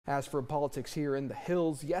As for politics here in the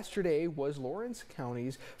Hills, yesterday was Lawrence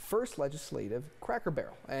County's first legislative Cracker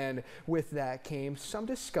Barrel, and with that came some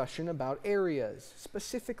discussion about areas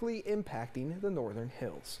specifically impacting the Northern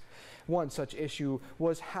Hills. One such issue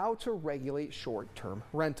was how to regulate short-term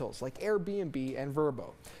rentals like Airbnb and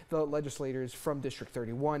Vrbo. The legislators from District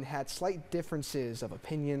 31 had slight differences of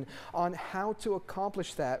opinion on how to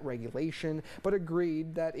accomplish that regulation, but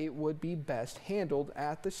agreed that it would be best handled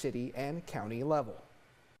at the city and county level.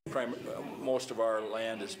 Most of our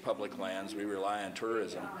land is public lands. We rely on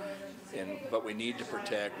tourism, but we need to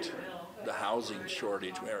protect the housing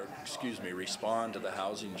shortage, or respond to the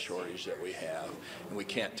housing shortage that we have. And we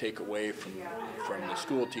can't take away from the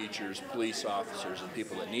school teachers, police officers, and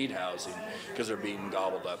people that need housing because they're being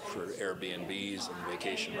gobbled up for Airbnbs and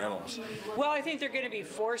vacation rentals. Well, I think they're going to be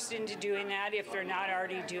forced into doing that if they're not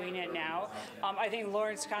already doing it now. I think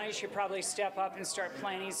Lawrence County should probably step up and start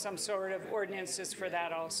planning some sort of ordinances for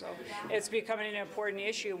that also. It's becoming an important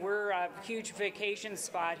issue. We're a huge vacation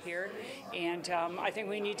spot here, and I think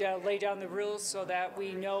we need to lay down the rules so that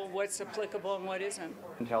we know what's applicable and what isn't.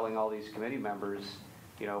 I'm telling all these committee members,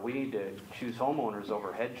 we need to choose homeowners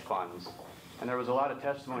over hedge funds. And there was a lot of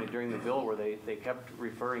testimony during the bill where they kept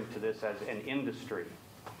referring to this as an industry.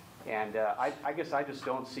 And I guess I just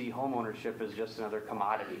don't see homeownership as just another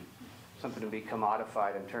commodity, something to be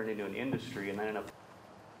commodified and turned into an industry and then in a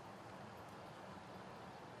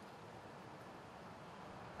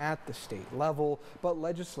at the state level, but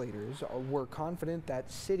legislators were confident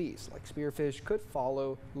that cities like Spearfish could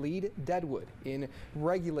follow lead Deadwood in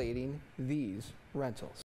regulating these rentals.